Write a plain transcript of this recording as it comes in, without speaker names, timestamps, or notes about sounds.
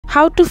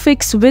How to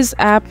fix Wizz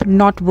app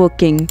not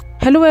working.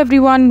 Hello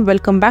everyone,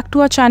 welcome back to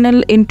our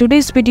channel. In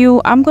today's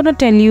video, I'm gonna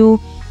tell you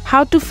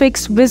how to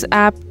fix Wizz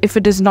app if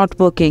it is not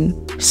working.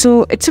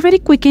 So it's a very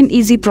quick and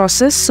easy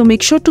process, so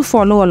make sure to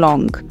follow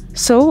along.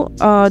 So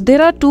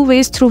there are two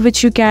ways through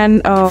which you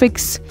can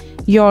fix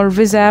your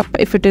Wizz app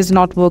if it is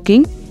not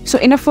working. So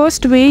in a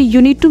first way,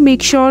 you need to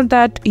make sure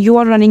that you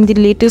are running the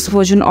latest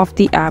version of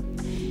the app.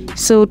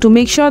 So to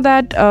make sure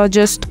that,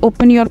 just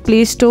open your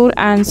Play Store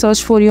and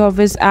search for your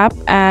Wizz app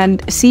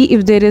and see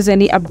if there is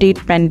any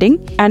update pending.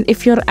 And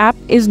if your app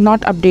is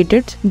not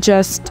updated,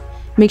 just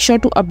make sure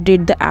to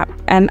update the app,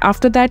 and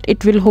after that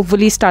it will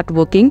hopefully start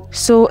working.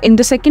 So in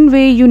the second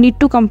way, you need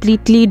to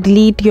completely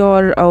delete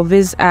your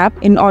Wizz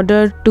app in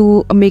order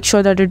to make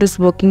sure that it is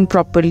working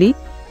properly.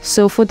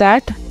 So for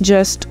that,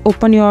 just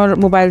open your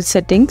mobile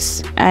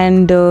settings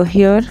and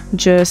here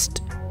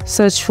just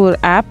search for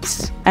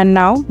apps, and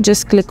now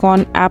just click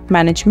on app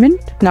management.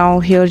 Now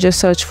here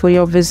just search for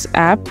your Wizz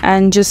app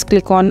and just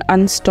click on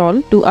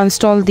uninstall to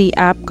uninstall the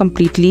app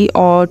completely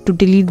or to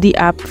delete the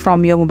app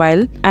from your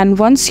mobile. And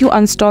once you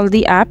install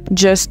the app,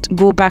 just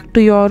go back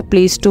to your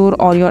Play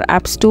Store or your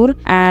App Store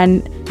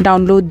and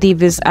download the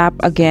Wizz app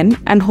again,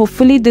 and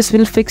hopefully this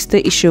will fix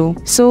the issue.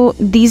 So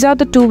these are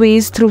the two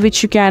ways through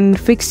which you can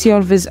fix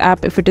your Wizz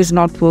app if it is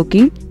not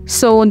working.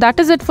 So that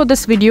is it for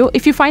this video.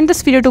 If you find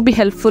this video to be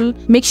helpful,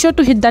 make sure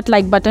to hit that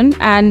like button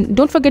and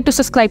don't forget to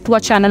subscribe to our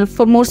channel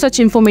for more such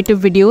informative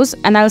videos,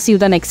 and I'll see you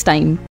the next time.